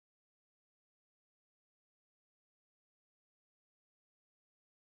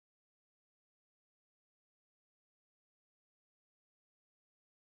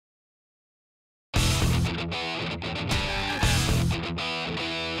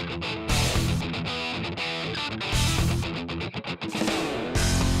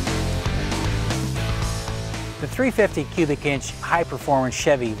350 cubic inch high-performance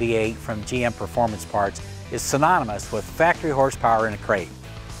Chevy V8 from GM Performance Parts is synonymous with factory horsepower in a crate.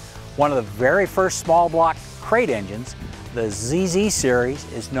 One of the very first small block crate engines, the ZZ series,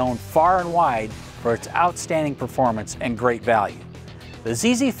 is known far and wide for its outstanding performance and great value. The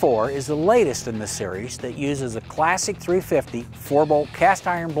ZZ4 is the latest in the series that uses a classic 350 4-bolt cast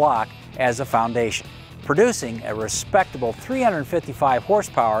iron block as a foundation, producing a respectable 355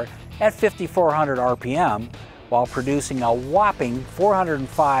 horsepower at 5,400 RPM while producing a whopping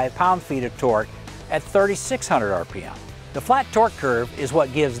 405 pound-feet of torque at 3,600 RPM. The flat torque curve is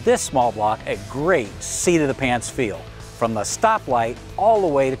what gives this small block a great seat-of-the-pants feel, from the stoplight all the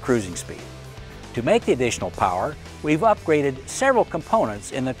way to cruising speed. To make the additional power, we've upgraded several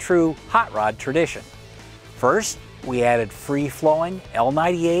components in the true hot rod tradition. First, we added free-flowing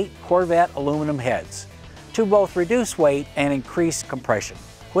L98 Corvette aluminum heads to both reduce weight and increase compression.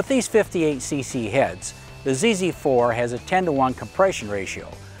 With these 58cc heads, the ZZ4 has a 10-to-1 compression ratio,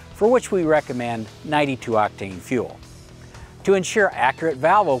 for which we recommend 92-octane fuel. To ensure accurate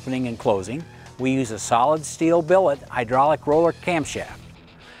valve opening and closing, we use a solid steel billet hydraulic roller camshaft.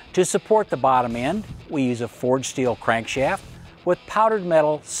 To support the bottom end, we use a forged steel crankshaft with powdered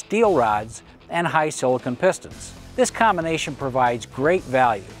metal steel rods and high silicon pistons. This combination provides great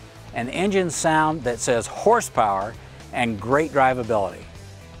value, an engine sound that says horsepower, and great drivability.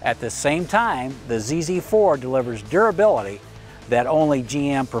 At the same time, the ZZ4 delivers durability that only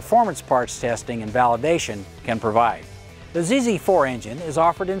GM Performance Parts testing and validation can provide. The ZZ4 engine is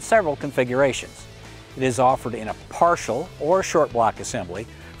offered in several configurations. It is offered in a partial or short block assembly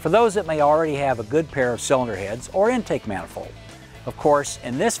for those that may already have a good pair of cylinder heads or intake manifold. Of course,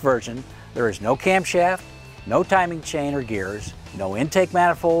 in this version, there is no camshaft, no timing chain or gears, no intake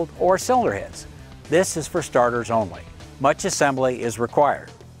manifold or cylinder heads. This is for starters only. Much assembly is required.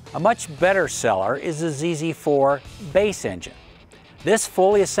 A much better seller is the ZZ4 base engine. This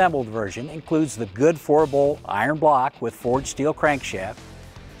fully assembled version includes the good 4-bolt iron block with forged steel crankshaft,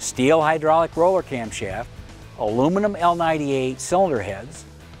 steel hydraulic roller camshaft, aluminum L98 cylinder heads,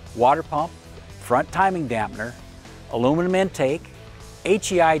 water pump, front timing dampener, aluminum intake,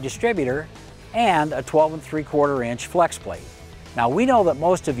 HEI distributor, and a 12 3/4 inch flex plate. Now, we know that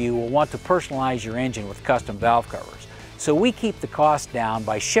most of you will want to personalize your engine with custom valve covers, so we keep the cost down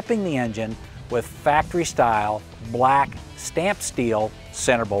by shipping the engine with factory-style black stamped steel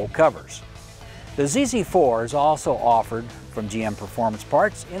center bolt covers. The ZZ4 is also offered from GM Performance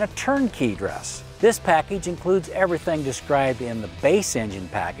Parts in a turnkey dress. This package includes everything described in the base engine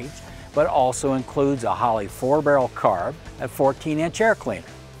package, but also includes a Holley 4-barrel carb and 14-inch air cleaner.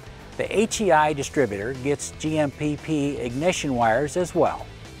 The HEI distributor gets GMPP ignition wires as well.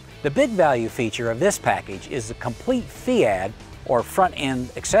 The big value feature of this package is the complete FIAD, or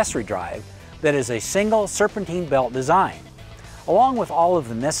front-end accessory drive, that is a single serpentine belt design. Along with all of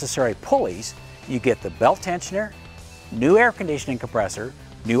the necessary pulleys, you get the belt tensioner, new air conditioning compressor,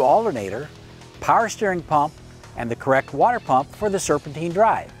 new alternator, power steering pump, and the correct water pump for the serpentine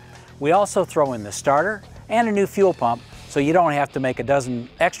drive. We also throw in the starter and a new fuel pump, so you don't have to make a dozen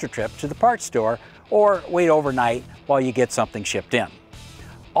extra trips to the parts store or wait overnight while you get something shipped in.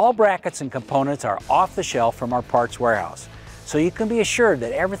 All brackets and components are off the shelf from our parts warehouse, so you can be assured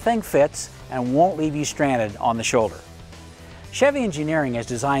that everything fits and won't leave you stranded on the shoulder. Chevy Engineering has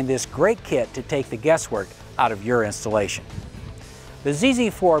designed this great kit to take the guesswork out of your installation. The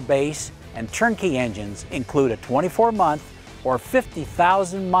ZZ4 base and turnkey engines include a 24-month or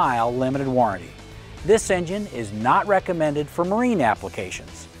 50,000-mile limited warranty. This engine is not recommended for marine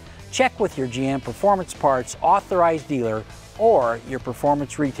applications. Check with your GM Performance Parts authorized dealer or your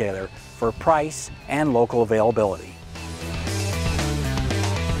performance retailer for price and local availability.